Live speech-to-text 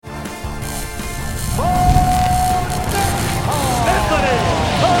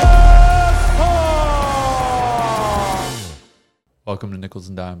Welcome to Nickals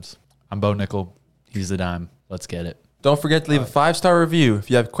and Dimes. I'm Bo Nickal. He's the dime. Let's get it. Don't forget to leave a 5-star review. If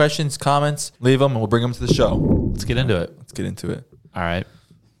you have questions, comments, leave them, and we'll bring them to the show. Let's get into it. Let's get into it. All right.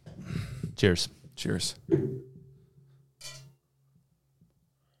 Cheers. Cheers.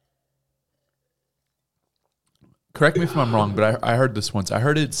 Correct me if I'm wrong, but I heard this once. I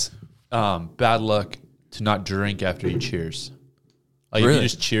heard it's bad luck to not drink after you cheers. Like Really? if you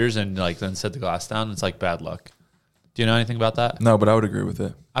just cheers and like then set the glass down, it's like bad luck. Do you know anything about that? No, but I would agree with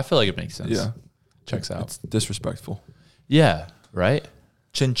it. I feel like it makes sense. Yeah. Checks out. It's disrespectful. Yeah, right?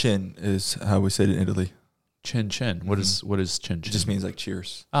 Chin chin is how we say it in Italy. Chin chin. What is chin It chin? just means like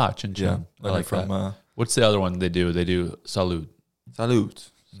cheers. Ah, chin chin. Yeah. I like from that. What's the other one they do? They do salud. Salud.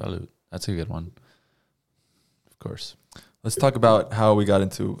 Salud. That's a good one. Of course. Let's talk about how we got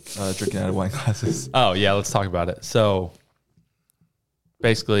into drinking out of wine glasses. Oh, yeah, let's talk about it. So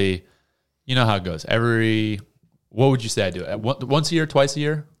basically, you know how it goes. What would you say I do? Once a year, twice a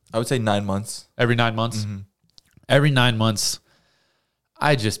year? I would say 9 months. Every 9 months? Mm-hmm. Every 9 months,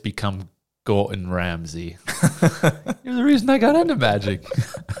 I just become Gordon Ramsay. You're the reason I got into magic.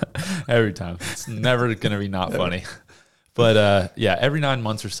 Every time. It's never going to be not funny. But yeah, every 9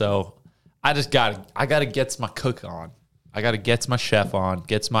 months or so, I got to get my cook on. I got to get my chef on,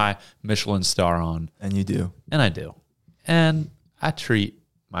 gets my Michelin star on. And you do. And I do. And I treat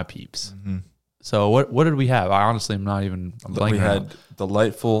my peeps. Mm-hmm. So what did we have? I honestly am not even I'm blanking. We had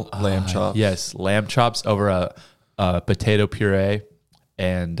delightful lamb chops. Yes, lamb chops over a potato puree,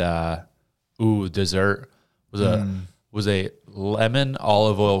 and dessert was a lemon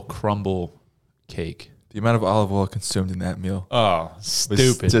olive oil crumble cake. The amount of olive oil consumed in that meal. Oh, Was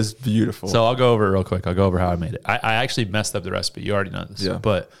stupid. just beautiful. So I'll go over it real quick. I'll go over how I made it. I actually messed up the recipe. You already know this. Yeah.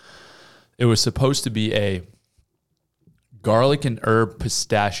 But it was supposed to be a garlic and herb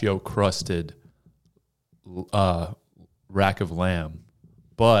pistachio crusted rack of lamb.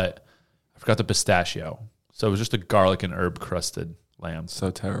 But I forgot the pistachio. So it was just a garlic and herb crusted lamb.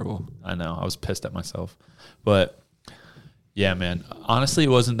 So terrible. I know. I was pissed at myself. But yeah, man. Honestly, it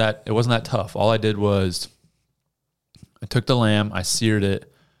wasn't that tough. All I did was I took the lamb, I seared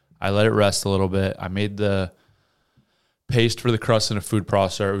it, I let it rest a little bit. I made the paste for the crust in a food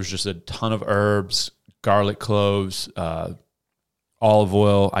processor. It was just a ton of herbs, garlic cloves, olive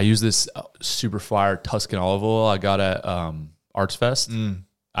oil. I used this super fire Tuscan olive oil I got at Arts Fest.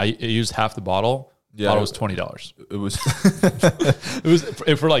 I used half the bottle. Yeah, Bottle was $20. It was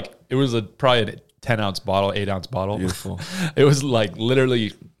it was probably a 10-ounce bottle, 8-ounce bottle. beautiful. It was like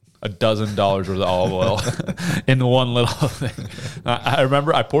literally $12 worth of olive oil in one little thing. I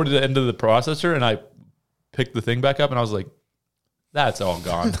remember I poured it into the processor and I picked the thing back up and I was like, that's all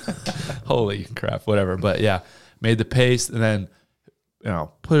gone. Holy crap, whatever. But yeah, made the paste and then,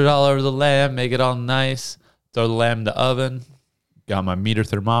 put it all over the lamb, make it all nice, throw the lamb in the oven, got my meter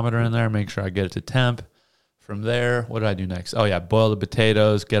thermometer in there, make sure I get it to temp. From there, what did I do next? Oh yeah, boil the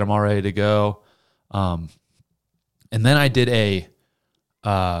potatoes, get them all ready to go. And then I did a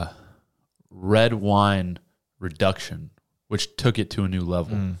red wine reduction, which took it to a new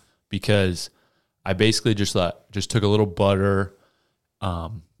level because I basically just took a little butter.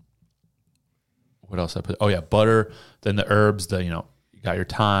 What else I put? Oh yeah, butter. Then the herbs. You got your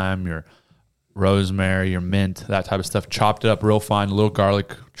thyme, your rosemary, your mint, that type of stuff. Chopped it up real fine. A little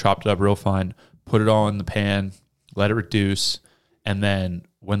garlic. Chopped it up real fine. Put it all in the pan. Let it reduce. And then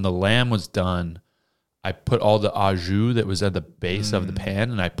when the lamb was done, I put all the au jus that was at the base of the pan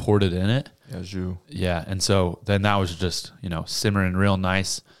and I poured it in it. Yeah, jus. Yeah. And so then that was just, simmering real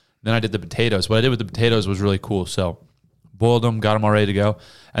nice. Then I did the potatoes. What I did with the potatoes was really cool. So boiled them, got them all ready to go.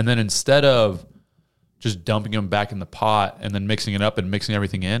 And then instead of just dumping them back in the pot and then mixing it up and mixing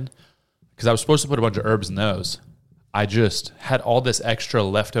everything in, because I was supposed to put a bunch of herbs in those, I just had all this extra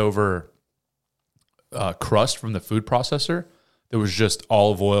leftover crust from the food processor that was just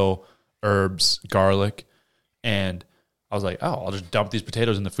olive oil, herbs, garlic, and I was like, oh, I'll just dump these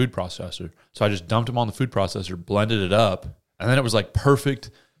potatoes in the food processor. So I just dumped them on the food processor, blended it up, and then it was like perfect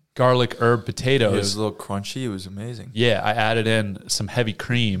garlic herb potatoes. Yeah, it was a little crunchy. It was amazing. Yeah, I added in some heavy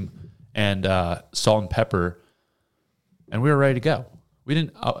cream and salt and pepper, and we were ready to go. We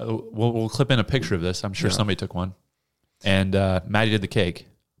didn't. We'll clip in a picture of this. I'm sure somebody took one, and Maddie did the cake.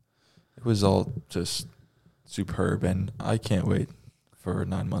 It was all just superb, and I can't wait for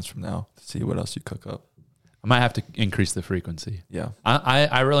 9 months from now to see what else you cook up. I might have to increase the frequency. Yeah.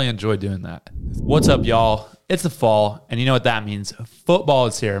 I really enjoy doing that. What's up, y'all? It's the fall, and you know what that means. Football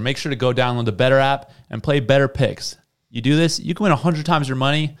is here. Make sure to go download the Better app and play Better Picks. You do this, you can win 100 times your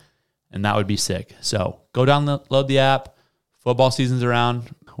money, and that would be sick. So go download the app. Football season's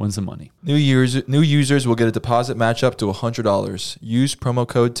around. win some money. New users will get a deposit match up to $100. Use promo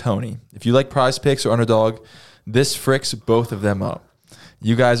code Tony. If you like Prize Picks or Underdog, this fricks both of them up.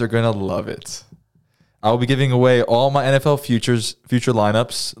 You guys are going to love it. I will be giving away all my NFL future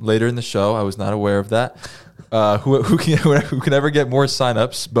lineups later in the show. I was not aware of that. Who can ever get more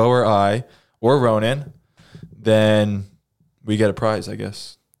signups, Bo or I, or Ronan, then we get a prize, I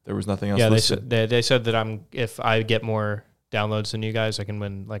guess. There was nothing else. Yeah, listed. they said that if I get more downloads than you guys, I can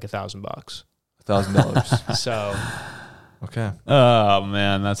win like $1,000. $1,000. So, okay. Oh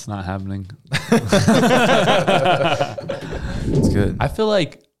man, that's not happening. It's good. I feel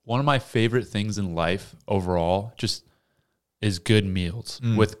like one of my favorite things in life overall just is good meals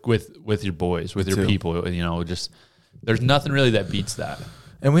with your boys, with your people. You know, just there's nothing really that beats that.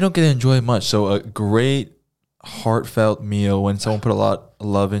 And we don't get to enjoy it much. So a great heartfelt meal when someone put a lot of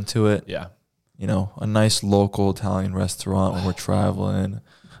love into it. Yeah. You know, a nice local Italian restaurant when we're traveling,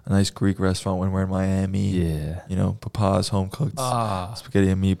 a nice Greek restaurant when we're in Miami. Yeah. You know, Papa's home cooked spaghetti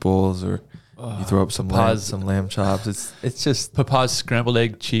and meatballs, or you throw up some lamb chops. It's just Papa's scrambled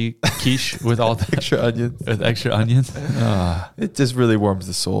egg quiche with all the extra onions. With extra onions. It just really warms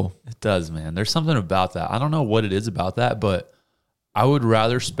the soul. It does, man. There's something about that. I don't know what it is about that, but I would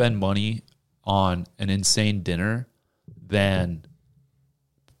rather spend money on an insane dinner than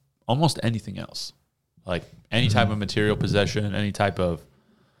almost anything else. Like any type of material possession, any type of,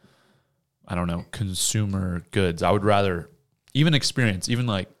 I don't know, consumer goods. I would rather even experience, even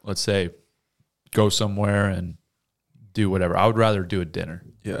like, let's say, go somewhere and do whatever. I would rather do a dinner.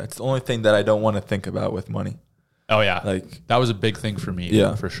 Yeah, it's the only thing that I don't want to think about with money. Oh, yeah. Like that was a big thing for me.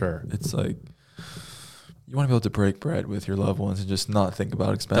 Yeah, for sure. It's like you want to be able to break bread with your loved ones and just not think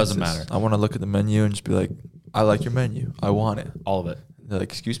about expenses. Doesn't matter. I want to look at the menu and just be like, I like your menu. I want it. All of it. They're like,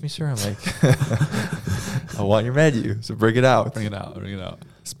 excuse me, sir? I'm like, I want your menu, so bring it out. Bring it out.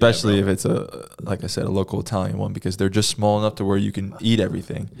 Especially if it's like I said, a local Italian one, because they're just small enough to where you can eat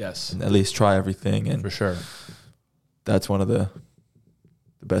everything. Yes. And at least try everything. And for sure. That's one of the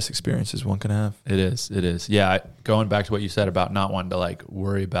best experiences one can have. It is. Yeah. Going back to what you said about not wanting to like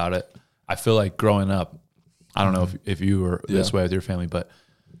worry about it. I feel like growing up, I don't know if you were this way with your family, but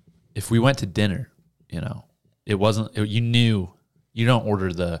if we went to dinner, you know, you knew you don't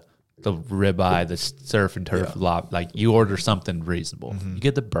order the ribeye, the surf and turf lob. Like you order something reasonable. You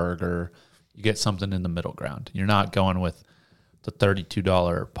get the burger, you get something in the middle ground. You're not going with the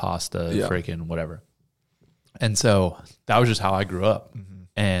 $32 pasta, freaking whatever. And so that was just how I grew up.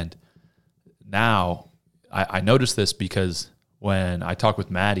 And now I noticed this because when I talk with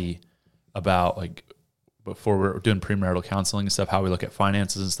Maddie about like, before we're doing premarital counseling and stuff, how we look at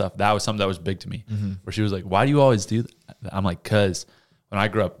finances and stuff, that was something that was big to me. Where she was like, why do you always do that? I'm like, because when I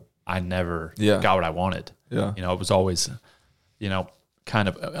grew up, I never got what I wanted. Yeah. You know, it was always, you know, kind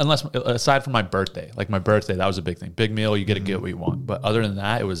of, unless aside from my birthday, like my birthday, that was a big thing. Big meal, you get to get what you want. But other than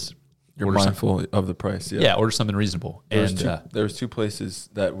that, it was, you're mindful of the price. Yeah. Order something reasonable. There was two places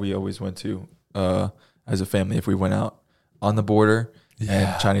that we always went to as a family if we went out: On the Border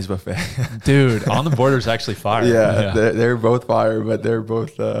and Chinese buffet. Dude, On the Border is actually fire. They're both fire, but they're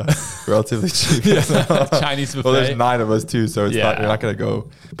both relatively cheap. Chinese buffet. Well, there's 9 of us too, so it's not, you're not gonna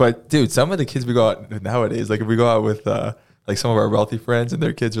go. But dude, some of the kids we go out nowadays, like if we go out with like some of our wealthy friends and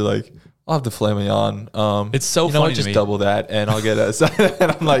their kids are like, I'll have the filet mignon. It's so funny just to me. double that and I'll get a side.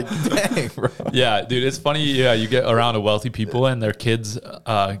 And I'm like, dang, bro. Yeah, dude, it's funny. Yeah, you get around a wealthy people and their kids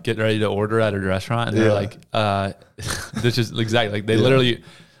get ready to order at a restaurant and they're like, this is exactly like they literally.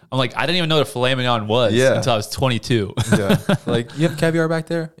 I'm like, I didn't even know what a filet mignon was until I was 22. Like, you have caviar back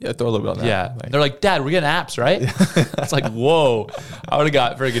there? Yeah, throw a little bit on that. Yeah, like, they're like, Dad, we're getting apps, right? It's like, whoa, I would have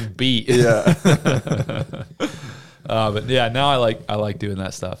got freaking beat. But yeah, now I like doing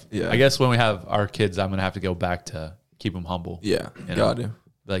that stuff. Yeah, I guess when we have our kids, I'm gonna have to go back to keep them humble. Yeah, you got to.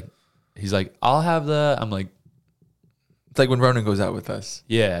 Like, he's like, I'll have I'm like, it's like when Ronan goes out with us.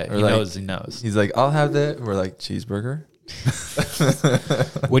 Yeah, he knows. He's like, I'll have that. We're like, cheeseburger.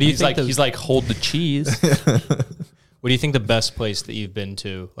 What do you think? He's like, hold the cheese. What do you think the best place that you've been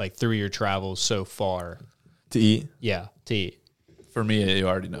to, like through your travels so far, to eat? Yeah, to eat. For me, you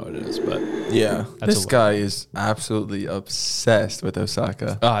already know what it is, but yeah, this guy is absolutely obsessed with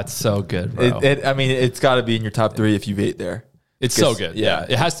Osaka. Oh, it's so good, bro. I mean, it's got to be in your top 3 if you've ate there. It's so good. Yeah,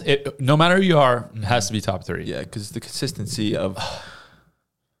 it has. No matter who you are, it has to be top 3. Yeah, because the consistency of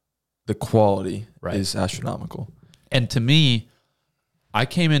the quality is astronomical. And to me, I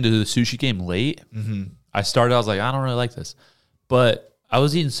came into the sushi game late. I was like, I don't really like this, but I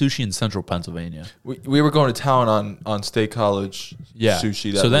was eating sushi in central Pennsylvania. We were going to town on State College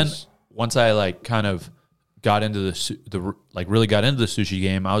sushi. Then once I like kind of got into really got into the sushi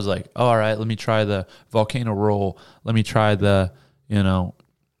game, I was like, oh, all right, let me try the volcano roll. Let me try the,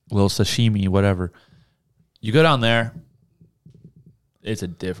 little sashimi, whatever. You go down there, it's a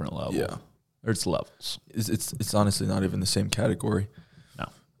different level. Yeah. There's levels. It's honestly not even the same category.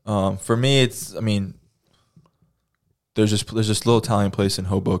 No. For me, there's this little Italian place in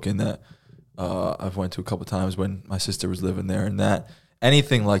Hoboken that I've went to a couple times when my sister was living there, and that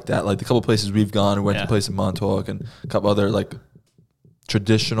anything like that, like the couple places we've gone, we went to a place in Montauk and a couple other like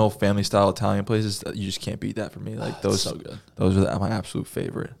traditional family style Italian places, you just can't beat that for me. Like those, so good. Those are my absolute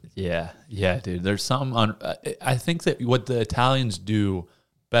favorite. Yeah, dude. There's something on. I think that what the Italians do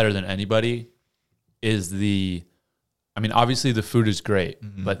better than anybody is obviously the food is great,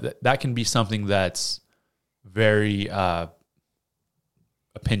 but that can be something that's very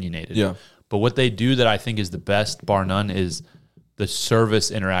opinionated. Yeah. But what they do that I think is the best, bar none, is the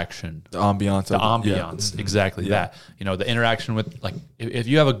service interaction. The ambiance. Yeah. Exactly that. The interaction with, like, if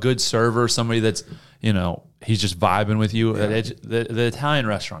you have a good server, somebody that's, he's just vibing with you. Yeah. The Italian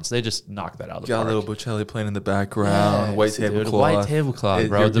restaurants, they just knock that out of the park. Got a little Bocelli playing in the background, white tablecloth. White tablecloth,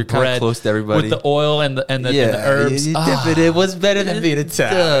 bro. You're kind of close to everybody. With the oil and the herbs. You dip it in. What's better than being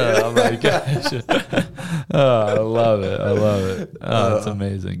Italian? Oh, my gosh. I love it. Oh, that's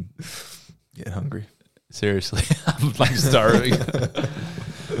amazing. Get hungry. Seriously, I'm like starving.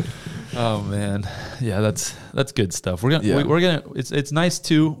 Oh man, yeah, that's good stuff. We're gonna. It's nice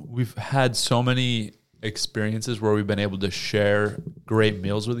too. We've had so many experiences where we've been able to share great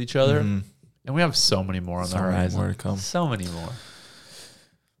meals with each other, and we have so many more on the horizon. More to come. So many more.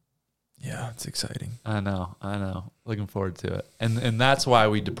 Yeah, it's exciting. I know. Looking forward to it, and that's why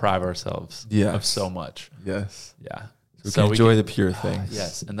we deprive ourselves of so much. Yes. Yeah. So we can enjoy the pure things.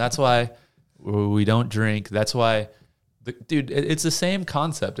 Yes, and that's why we don't drink. That's why, it's the same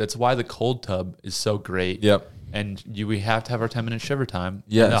concept. That's why the cold tub is so great. Yep. And we have to have our 10-minute shiver time.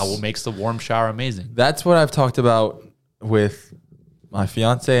 Yes. And what makes the warm shower amazing. That's what I've talked about with my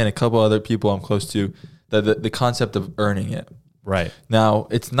fiance and a couple other people I'm close to, the concept of earning it. Right. Now,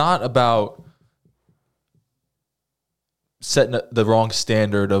 it's not about setting the wrong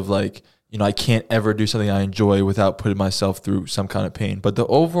standard of like, I can't ever do something I enjoy without putting myself through some kind of pain. But the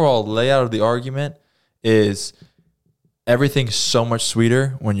overall layout of the argument is everything's so much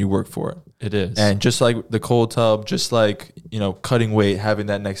sweeter when you work for it. It is. And just like the cold tub, just like, cutting weight, having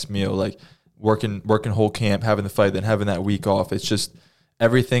that next meal, like working whole camp, having the fight, then having that week off. It's just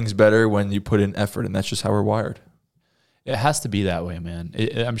everything's better when you put in effort, and that's just how we're wired. It has to be that way, man.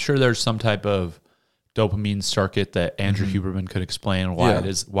 I'm sure there's some type of dopamine circuit that Andrew Huberman could explain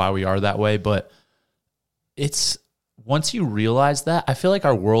why we are that way. But it's, once you realize that, I feel like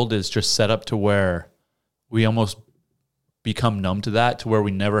our world is just set up to where we almost become numb to that, to where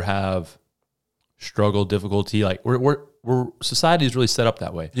we never have struggle, difficulty. Like we're society is really set up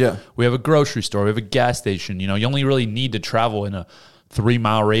that way. Yeah. We have a grocery store, we have a gas station, you only really need to travel in a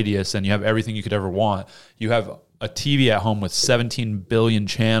 3-mile radius and you have everything you could ever want. You have a TV at home with 17 billion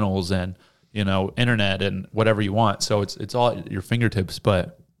channels and internet and whatever you want. So it's all at your fingertips,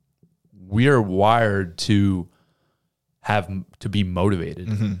 but we are wired to be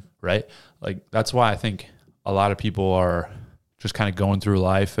motivated, right? Like that's why I think a lot of people are just kind of going through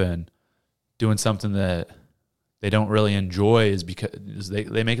life and doing something that they don't really enjoy, is because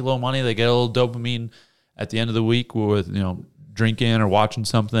they make a little money, they get a little dopamine at the end of the week with, drinking or watching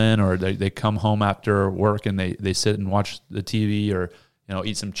something, or they come home after work and they sit and watch the TV or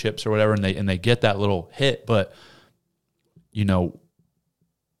eat some chips or whatever, and they get that little hit. But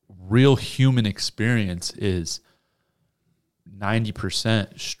real human experience is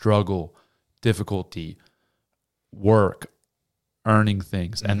 90% struggle, difficulty, work, earning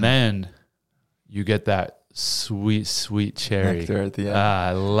things, and then you get that sweet cherry nectar at the end.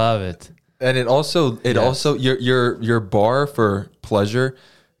 I love it. And it also your bar for pleasure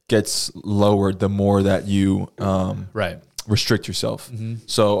gets lowered the more that you restrict yourself.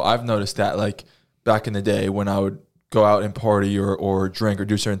 So I've noticed that, like back in the day when I would go out and party or drink or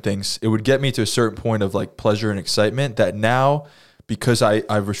do certain things, it would get me to a certain point of like pleasure and excitement that now, because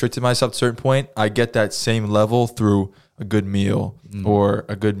I've restricted myself to a certain point, I get that same level through a good meal or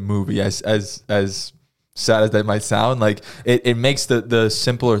a good movie. As sad as that might sound, like it makes the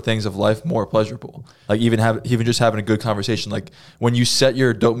simpler things of life more pleasurable. Like even just having a good conversation. Like when you set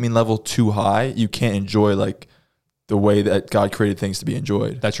your dopamine level too high, you can't enjoy like the way that God created things to be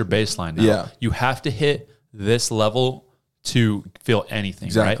enjoyed. That's your baseline now. Yeah. You have to hit this level to feel anything,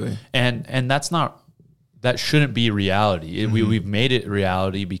 exactly. Right? And that shouldn't be reality. We've made it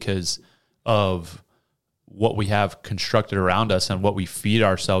reality because of what we have constructed around us and what we feed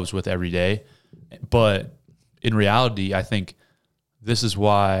ourselves with every day. But in reality, I think this is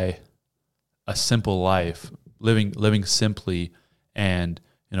why a simple life, living simply, and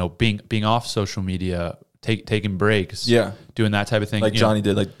being off social media, taking breaks, doing that type of thing, like Johnny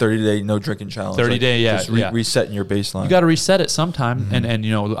did, like 30-day no drinking challenge, 30-day, just resetting your baseline. You got to reset it sometime, and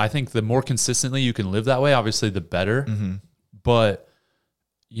I think the more consistently you can live that way, obviously the better. But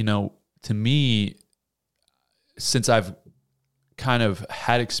to me, since I've kind of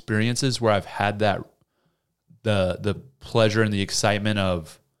had experiences where I've had that the pleasure and the excitement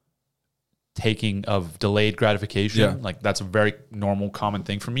of delayed gratification, like that's a very normal, common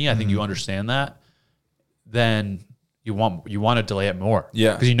thing for me. I think you understand that. Then you want to delay it more,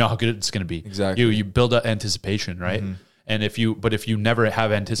 because you know how good it's going to be. Exactly. You build up anticipation, right? And if you never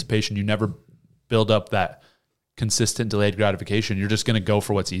have anticipation, you never build up that consistent delayed gratification. You're just going to go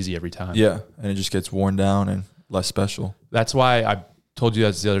for what's easy every time. Yeah, and it just gets worn down and less special. That's why I told you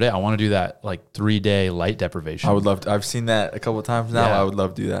guys the other day, I want to do that like 3-day light deprivation. I would love to. I've seen that a couple of times now. I would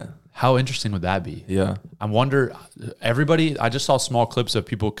love to do that. How interesting would that be? Yeah. I wonder, I just saw small clips of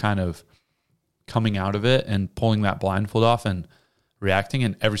people kind of coming out of it and pulling that blindfold off and reacting,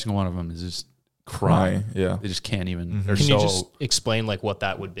 and every single one of them is just crying. Yeah. They just can't even. Can you just explain like what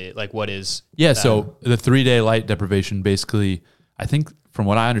that would be? Like what is that? So the 3-day light deprivation, basically, I think from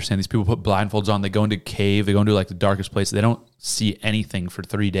what I understand, these people put blindfolds on, they go into a cave, they go into like the darkest place, they don't see anything for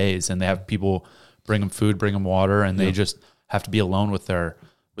 3 days, and they have people bring them food, bring them water, and they just have to be alone with their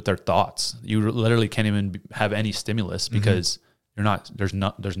thoughts. You literally can't even have any stimulus because there's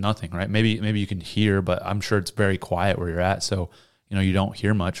nothing, right? Maybe you can hear, but I'm sure it's very quiet where you're at, so you don't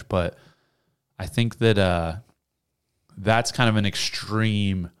hear much. But I think that that's kind of an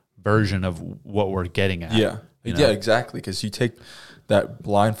extreme version of what we're getting at. Yeah, exactly. Because you take that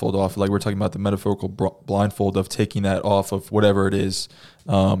blindfold off, like we're talking about the metaphorical blindfold of taking that off of whatever it is,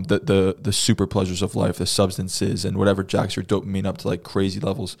 the super pleasures of life, the substances, and whatever jacks your dopamine up to like crazy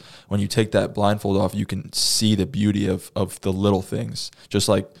levels. When you take that blindfold off, you can see the beauty of the little things. Just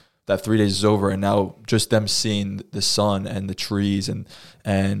like that 3 days is over, and now just them seeing the sun and the trees and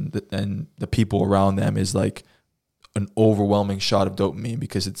the people around them is like an overwhelming shot of dopamine,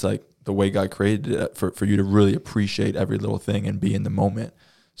 because it's like the way God created it for you to really appreciate every little thing and be in the moment.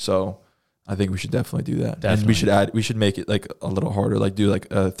 So I think we should definitely do that. Definitely. And we should make it like a little harder, like do like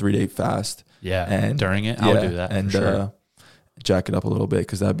a 3-day fast. Yeah. And during it, I would do that. And for sure. Jack it up a little bit,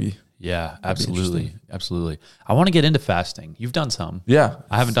 because that'd be. Yeah, absolutely. Absolutely. I want to get into fasting. You've done some. Yeah.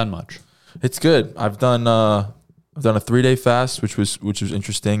 I haven't done much. It's good. I've done a 3-day fast, which was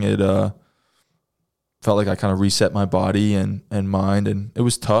interesting. It felt like I kind of reset my body and mind, and it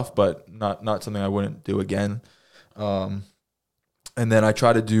was tough, but not something I wouldn't do again. And then I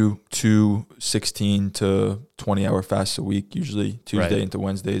try to do 2 16 to 20-hour fasts a week, usually Tuesday into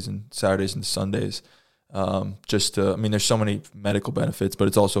Wednesdays and Saturdays into Sundays. There's so many medical benefits, but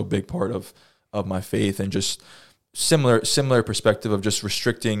it's also a big part of my faith, and just similar perspective of just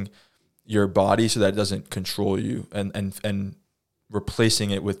restricting your body so that it doesn't control you, and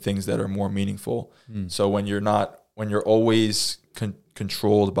replacing it with things that are more meaningful. So when you're always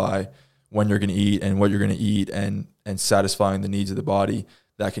controlled by when you're going to eat and what you're going to eat and satisfying the needs of the body,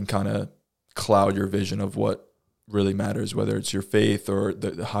 that can kind of cloud your vision of what really matters, whether it's your faith or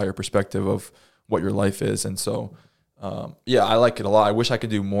the higher perspective of what your life is. And so, I like it a lot. I wish I could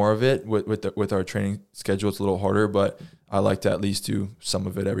do more of it with our training schedule. It's a little harder, but I like to at least do some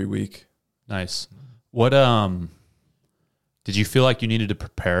of it every week. Nice. What, did you feel like you needed to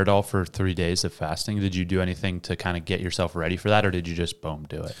prepare at all for 3 days of fasting? Did you do anything to kind of get yourself ready for that, or did you just boom,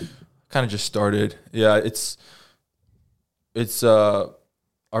 do it? Kind of just started. Yeah, it's our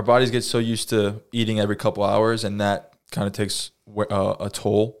bodies get so used to eating every couple hours, and that kind of takes a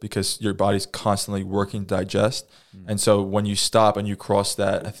toll, because your body's constantly working to digest. And so when you stop and you cross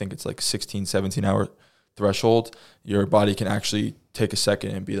that, I think it's like 16, 17 hour threshold, your body can actually take a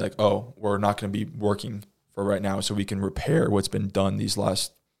second and be like, oh, we're not going to be working for right now, so we can repair what's been done these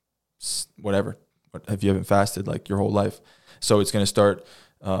last whatever, if you haven't fasted like your whole life. So it's going to start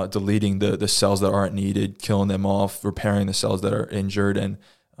deleting the cells that aren't needed, killing them off, repairing the cells that are injured, and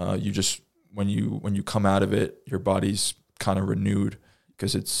you just when you come out of it, your body's kind of renewed,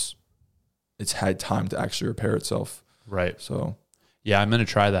 because it's had time to actually repair itself. Right. So yeah, I'm going to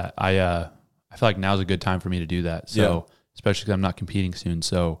try that. I feel like now's a good time for me to do that. So especially because I'm not competing soon.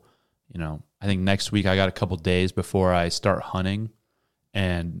 So, I think next week I got a couple days before I start hunting,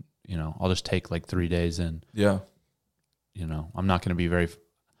 and, I'll just take like 3 days, and, I'm not going to be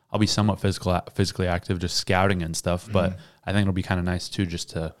I'll be somewhat physically active, just scouting and stuff. But I think it'll be kind of nice too,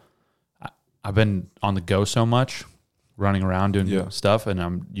 I've been on the go so much, running around doing stuff, and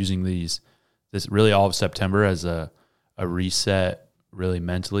I'm using these this really all of September as a reset, really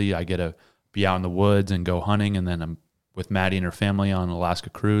mentally. I get to be out in the woods and go hunting, and then I'm with Maddie and her family on an Alaska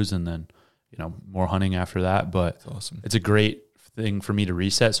cruise, and then, more hunting after that. But That's awesome. it's a great thing for me to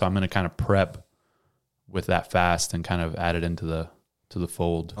reset. So I'm going to kind of prep with that fast and kind of add it into the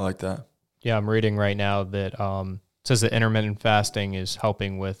fold. I like that. Yeah, I'm reading right now that it says that intermittent fasting is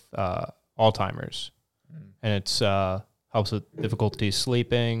helping with Alzheimer's, and it's helps with difficulty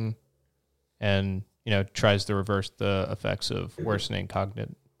sleeping, and tries to reverse the effects of worsening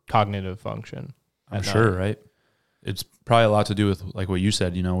cognitive function. I'm sure, right? It's probably a lot to do with like what you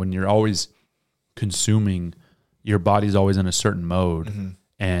said. When you're always consuming, your body's always in a certain mode,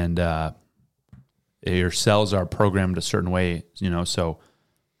 and your cells are programmed a certain way. So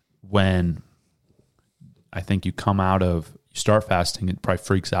when I think you start fasting, it probably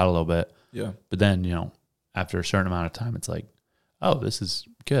freaks out a little bit. Yeah. But then, after a certain amount of time, it's like, oh, this is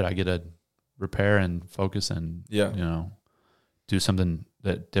good. I get to repair and focus and, do something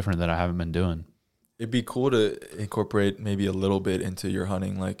different that I haven't been doing. It'd be cool to incorporate maybe a little bit into your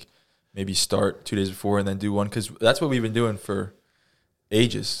hunting, like maybe start 2 days before and then do one, because that's what we've been doing for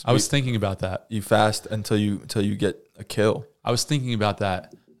ages. I was thinking about that. You fast until you get a kill. I was thinking about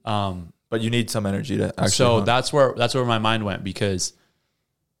that. But you need some energy to actually So hunt. that's where my mind went, because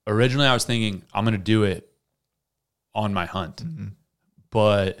originally I was thinking I'm going to do it on my hunt.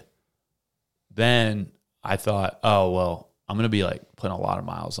 But then I thought, oh, well, I'm going to be like putting a lot of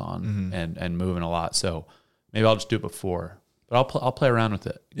miles on and moving a lot. So maybe I'll just do it before, but I'll play around with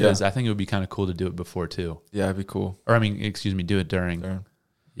it, because I think it would be kind of cool to do it before too. Yeah, it'd be cool. Or do it during.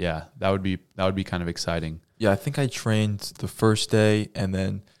 Yeah, that would be kind of exciting. Yeah, I think I trained the first day, and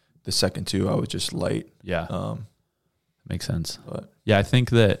then the second two I was just light. Yeah. Makes sense. But yeah, I think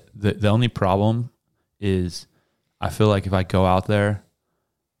that the only problem is I feel like if I go out there,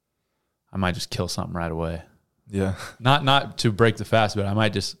 I might just kill something right away. yeah, Not to break the fast, but I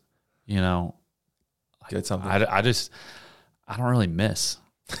might just, get something. I don't really miss.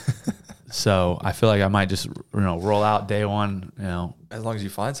 So I feel like I might just, roll out day one, As long as you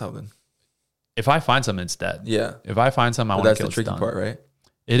find something. if I find something, it's dead. Yeah. If I find something I But want to that's kill, the tricky it's done. part, right?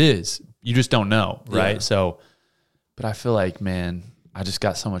 It is. You just don't know, right? Yeah. So, but I feel like, man, I just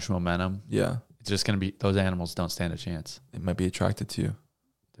got so much momentum. Yeah. It's just going to be, those animals don't stand a chance. They might be attracted to you.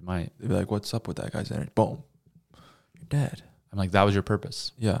 They might. They'd be like, what's up with that guy's energy? Boom. You're dead. I'm like, that was your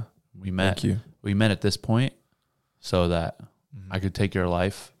purpose. Yeah. We met. Thank you. We met at this point so that I could take your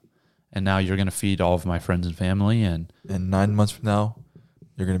life, and now you're going to feed all of my friends and family. And 9 months from now,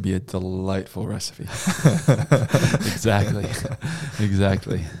 you're going to be a delightful recipe. exactly.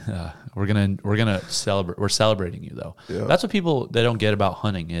 We're gonna celebrate. We're celebrating you though. Yeah. That's what people, they don't get about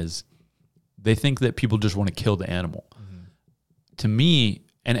hunting, is they think that people just want to kill the animal. To me,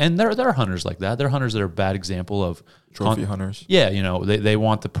 and there are hunters like that. There are hunters that are a bad example of Trophy hunters. Yeah, they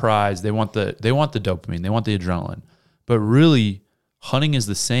want the prize, they want the dopamine, they want the adrenaline. But really, hunting is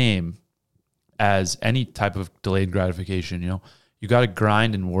the same as any type of delayed gratification. You got to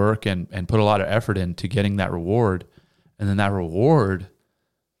grind and work and put a lot of effort into getting that reward. And then that reward,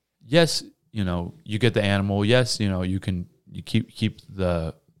 yes, you get the animal. Yes, you keep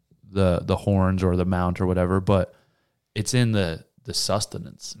the horns or the mount or whatever, but it's in the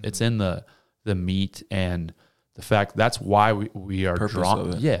sustenance. It's in the meat and the fact. That's why we are Purpose drawn. of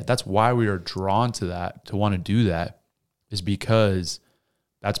it. Yeah, that's why we are drawn to that, to want to do that, is because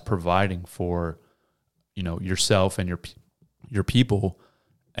that's providing for, yourself and your people.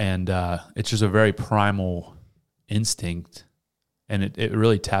 And it's just a very primal instinct. And it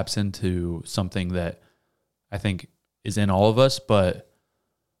really taps into something that I think is in all of us. But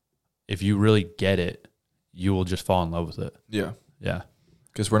if you really get it, you will just fall in love with it. Yeah. Yeah.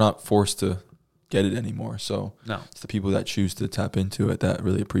 Because we're not forced to get it anymore. So No, it's the people that choose to tap into it that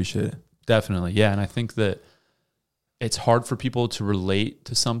really appreciate it. definitely. Yeah. And I think that it's hard for people to relate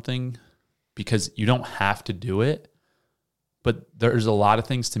to something because you don't have to do it. But there's a lot of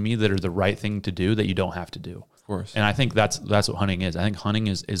things to me that are the right thing to do that you don't have to do. Of course. And I think that's what hunting is. I think hunting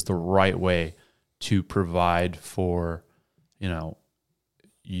is the right way to provide for,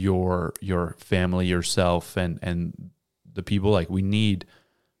 your family, yourself, and the people. Like we need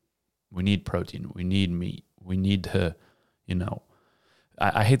protein. We need meat. We need to,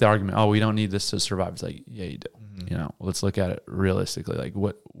 I hate the argument, oh, we don't need this to survive. It's like, yeah, you do. Let's look at it realistically. Like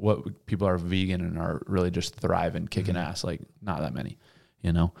what people are vegan and are really just thriving, kicking ass. Like not that many,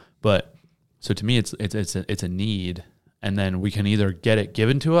 But so to me, it's a need, and then we can either get it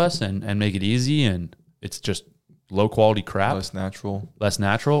given to us and make it easy, and it's just low quality crap, Less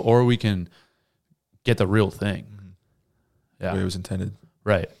natural. or we can get the real thing. The way it was intended.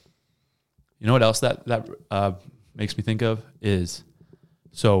 Right. You know what else that makes me think of is,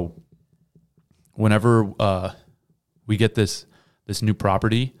 so whenever we get this new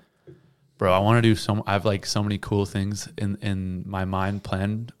property, bro, I want to do I have like so many cool things in my mind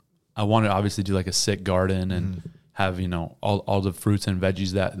planned. I want to obviously do like a sick garden and have, you know, all the fruits and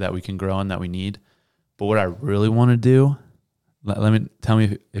veggies that we can grow and that we need. But what I really want to do, tell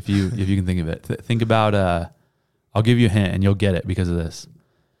me if you can think of it. Think about I'll give you a hint and you'll get it because of this.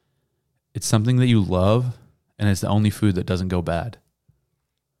 It's something that you love, and it's the only food that doesn't go bad.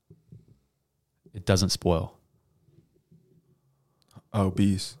 It doesn't spoil. Oh,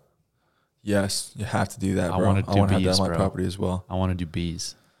 bees. Yes, you have to do that, bro. I want to have that on my property as well. I want to do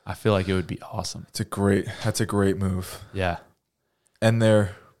bees. I feel like it would be awesome. That's a great move. Yeah. And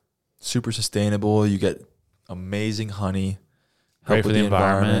they're super sustainable. You get amazing honey. Great for the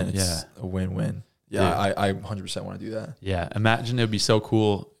environment. It's a win-win. Yeah, I 100% want to do that. Yeah. Imagine it would be so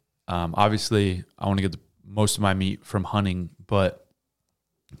cool. Obviously, I want to get most of my meat from hunting, but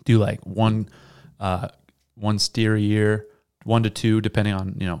do like one steer a year, 1 to 2, depending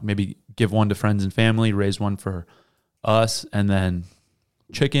on, you know, maybe give one to friends and family, raise one for us, and then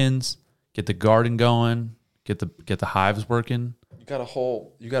chickens, get the garden going, get the hives working. You got a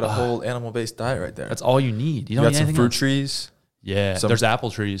whole animal-based diet right there. That's all you need. You got need some fruit else. trees. Yeah, there's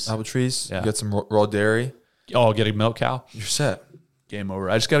apple trees. Apple trees. Yeah. You got some raw dairy. Oh, get a milk cow. You're set. Game over.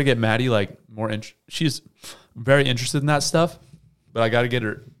 I just got to get Maddie like more. She's very interested in that stuff, but I got to get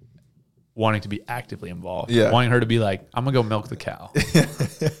her wanting to be actively involved. Yeah, wanting her to be like, I'm gonna go milk the cow.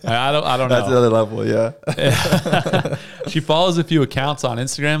 I don't know. That's another level. Yeah. She follows a few accounts on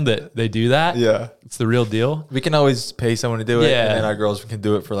Instagram that they do that. Yeah, it's the real deal. We can always pay someone to do it, Yeah. and then our girls can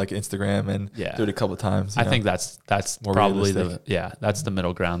do it for like Instagram and do it a couple of times. I think that's more probably realistic. that's the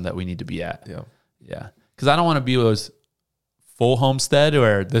middle ground that we need to be at. Yeah. Because I don't want to be those full homestead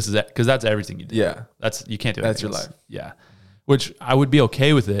where this is because that's everything you do. Yeah, you can't do that's anything your else. life. Yeah, which I would be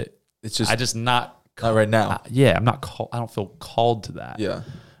okay with it. It's just I just not right now. I'm not called. I don't feel called to that. Yeah,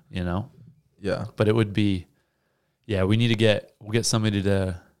 you know. Yeah, but it would be. Yeah, we'll get somebody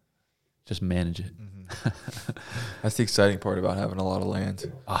to just manage it. Mm-hmm. That's the exciting part about having a lot of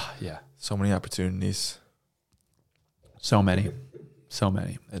land. Yeah, so many opportunities. So many.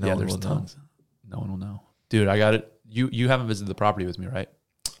 And There's tons. No one will know, dude. I got it. You haven't visited the property with me, right?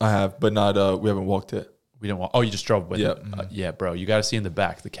 I have, but not. We haven't walked it. We didn't walk. Oh, you just drove with Yeah. it. Yeah, bro. You got to see in the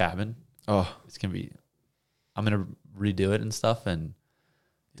back the cabin. Oh, it's gonna be. I'm gonna redo it and stuff, and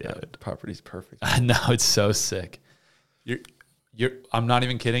dude, the property's perfect. I know, it's so sick. I'm not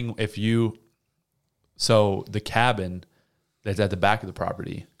even kidding. So the cabin that's at the back of the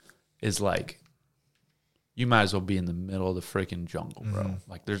property is like, you might as well be in the middle of the freaking jungle, bro.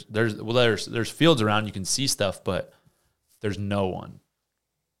 Mm-hmm. Like there's fields around, you can see stuff, but there's no one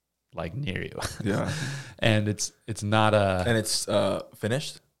like near you. Yeah. And it's not and it's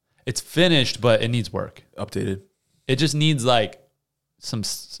finished? It's finished, but it needs work. Updated. It just needs like some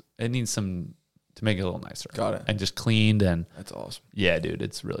to make it a little nicer. Got it. And just cleaned, and that's awesome. Yeah, dude,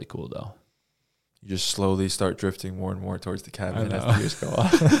 it's really cool though. You just slowly start drifting more and more towards the cabin as the years go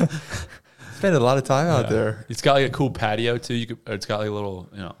on. Spend a lot of time out there. It's got like a cool patio too. It's got like a little,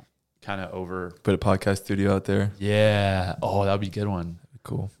 kind of over. Put a podcast studio out there. Yeah. Oh, that'd be a good one.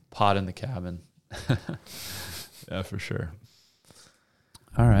 Cool. Pod in the cabin. Yeah, for sure.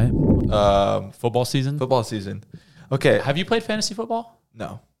 All right. Football season. Okay. Have you played fantasy football?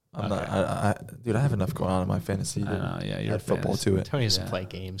 No, I'm not. Dude, I have enough going on in my fantasy. I know. Yeah, you're add football to it. Tony doesn't play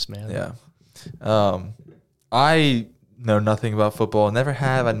games, man. Yeah. I know nothing about football. Never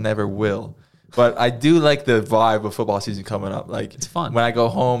have. I never will. But I do like the vibe of football season coming up. Like, it's fun. When I go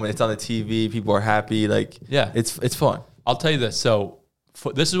home and it's on the TV, people are happy. Like, yeah, it's fun. I'll tell you this. So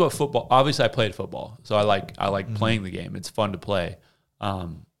this is what football. Obviously, I played football, so I like mm-hmm. playing the game. It's fun to play. I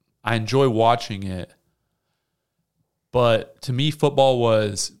enjoy watching it. But to me, football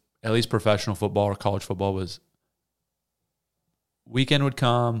was, at least professional football or college football, was weekend would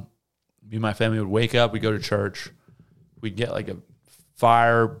come, me and my family would wake up, we'd go to church, we'd get like a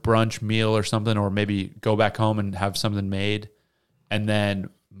fire brunch meal or something, or maybe go back home and have something made. And then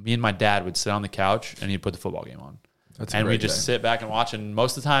me and my dad would sit on the couch and he'd put the football game on. And we'd just sit back and watch. And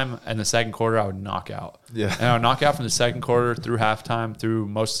most of the time in the second quarter, I would knock out. Yeah. And I would knock out from the second quarter through halftime, through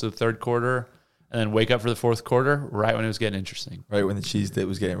most of the third quarter, and then wake up for the fourth quarter right when it was getting interesting. Right when the cheese dip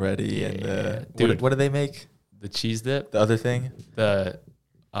was getting ready. Yeah, and dude, what do they make? The cheese dip? The other thing? The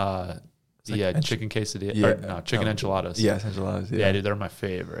chicken quesadilla. Chicken enchiladas. Yes, enchiladas. Yeah. Yeah, dude, they're my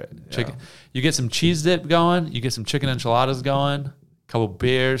favorite. Chicken. You get some cheese dip going. You get some chicken enchiladas going. couple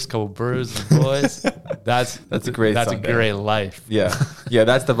beers, couple brews, and boys. That's a great That's Sunday. a great life. Yeah. Yeah,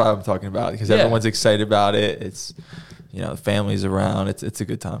 that's the vibe I'm talking about because everyone's excited about it. It's, the family's around. It's a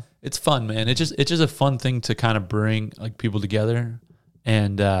good time. It's fun, man. It's just a fun thing to kind of bring like people together,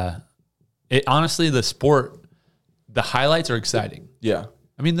 and it honestly the sport, the highlights are exciting. Yeah.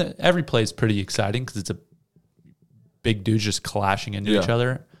 I mean, every play is pretty exciting because it's a big dudes just clashing into each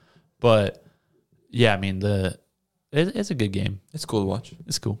other. But yeah, I mean it's a good game. It's cool to watch.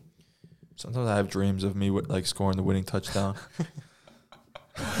 It's cool. Sometimes I have dreams of me like scoring the winning touchdown.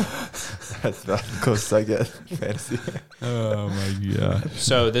 That's about the closest I get fantasy. Oh my god!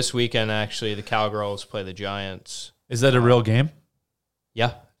 So this weekend, actually, the Cowgirls play the Giants. Is that a real game?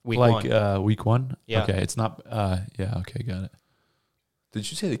 Yeah, week one. Week one. Yeah. Okay, it's not. Yeah. Okay, got it. Did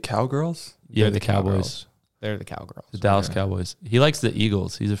you say the Cowgirls? Yeah, They're the Cowboys. They're the Cowgirls. The Dallas Cowboys. He likes the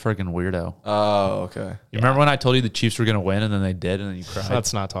Eagles. He's a freaking weirdo. Oh, okay. You remember when I told you the Chiefs were going to win and then they did and then you cried?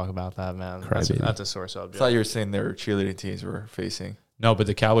 Let's not talk about that, man. Crybaby. That's a sore I subject. thought you were saying their cheerleading teams were facing. No, but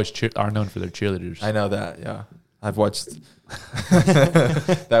the Cowboys are known for their cheerleaders. I know that, yeah. I've watched.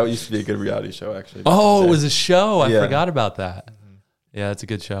 That used to be a good reality show, actually. Oh, it was a show. I Yeah. forgot about that. Mm-hmm. Yeah, it's a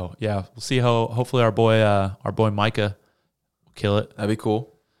good show. Yeah, we'll see how. Hopefully, our boy Micah will kill it. That'd be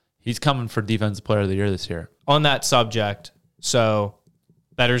cool. He's coming for Defensive Player of the Year this year. On that subject, so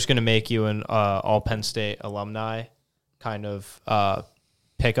Better's going to make you an all Penn State alumni kind of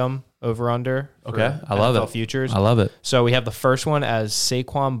pick 'em over under. Okay, I love NFL it. Futures. I love it. So we have the first one as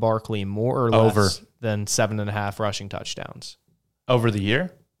Saquon Barkley more or less Over. than 7.5 rushing touchdowns. Over the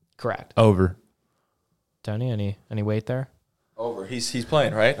year? Correct. Over. Tony, any weight there? Over. He's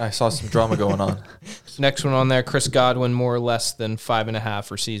playing, right? I saw some drama going on. Next one on there, Chris Godwin more or less than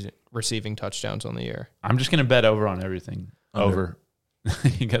 5.5 receiving touchdowns on the year. I'm just gonna bet over on everything. Over.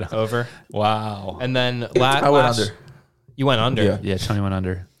 You got Over. Wow. And then I went under. You went under. Yeah. Yeah, Tony went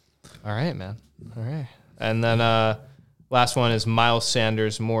under. All right, man. All right. And then last one is Miles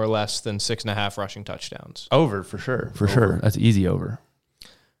Sanders more or less than 6.5 rushing touchdowns. Over for sure. For sure. That's easy over.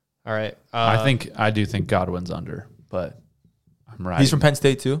 All right. I do think Godwin's under, but I'm right. He's from Penn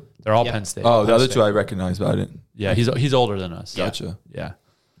State, too? They're all Yeah. Penn State. Oh, the Penn other State. two I recognize, but I didn't. Yeah, he's older than us. Gotcha. Yeah.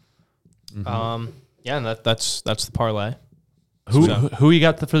 Yeah, and that's the parlay. Who you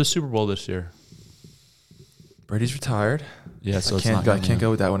got for the Super Bowl this year? Brady's retired. Yeah, so I can't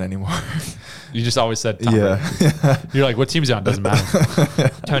go with that one anymore. You just always said Tom Brady. Yeah. You're like, what team's he on? Doesn't matter.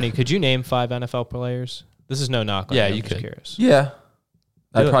 Tony, could you name 5 NFL players? This is no knock on Yeah, you. you I'm just could. curious. Yeah.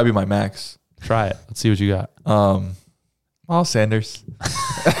 That'd it. probably be my max. Try it. Let's see what you got. Miles Sanders.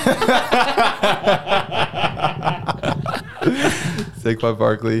 Saquon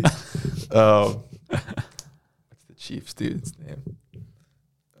Barkley. What's the Chiefs dude's name?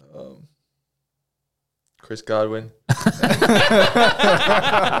 Chris Godwin.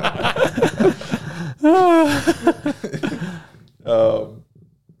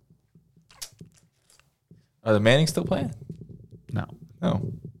 Are the Mannings still playing? No.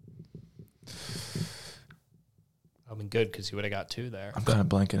 No. I mean, good because you would have got 2 there. I'm kind of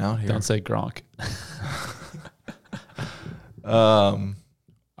blanking out here. Don't say Gronk. Um,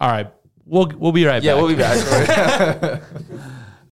 All right. We'll be right back. yeah, we'll be back.